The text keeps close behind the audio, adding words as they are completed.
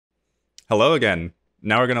Hello again.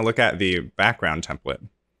 Now we're going to look at the background template.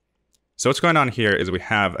 So what's going on here is we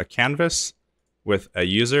have a canvas with a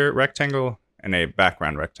user rectangle and a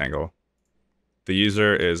background rectangle. The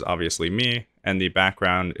user is obviously me, and the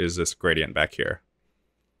background is this gradient back here.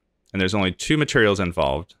 And there's only two materials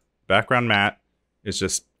involved. Background matte is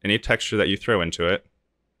just any texture that you throw into it.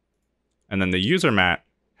 And then the user matte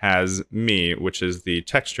has me, which is the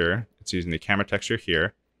texture. It's using the camera texture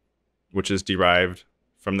here, which is derived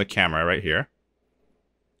from the camera right here.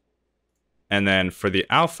 And then for the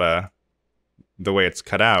alpha, the way it's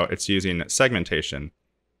cut out, it's using segmentation.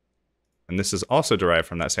 And this is also derived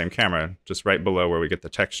from that same camera, just right below where we get the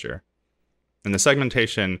texture. And the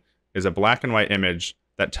segmentation is a black and white image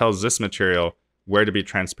that tells this material where to be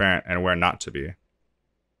transparent and where not to be.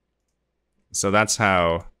 So that's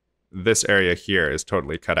how this area here is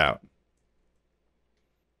totally cut out.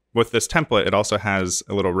 With this template, it also has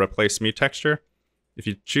a little replace me texture. If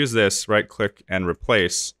you choose this, right click and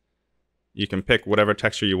replace, you can pick whatever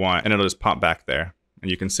texture you want and it'll just pop back there. And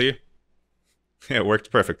you can see it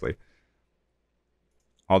worked perfectly.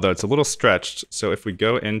 Although it's a little stretched, so if we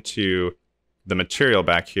go into the material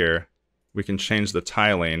back here, we can change the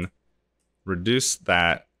tiling, reduce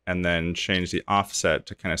that, and then change the offset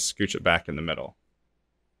to kind of scooch it back in the middle.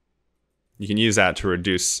 You can use that to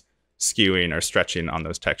reduce skewing or stretching on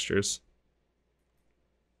those textures.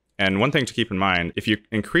 And one thing to keep in mind, if you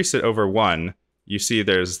increase it over 1, you see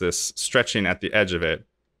there's this stretching at the edge of it.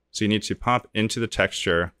 So you need to pop into the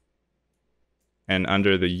texture and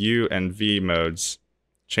under the U and V modes,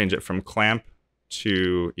 change it from clamp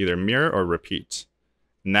to either mirror or repeat.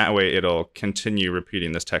 And that way it'll continue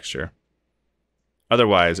repeating this texture.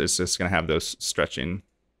 Otherwise, it's just going to have those stretching.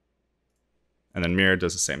 And then mirror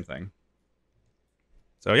does the same thing.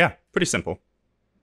 So yeah, pretty simple.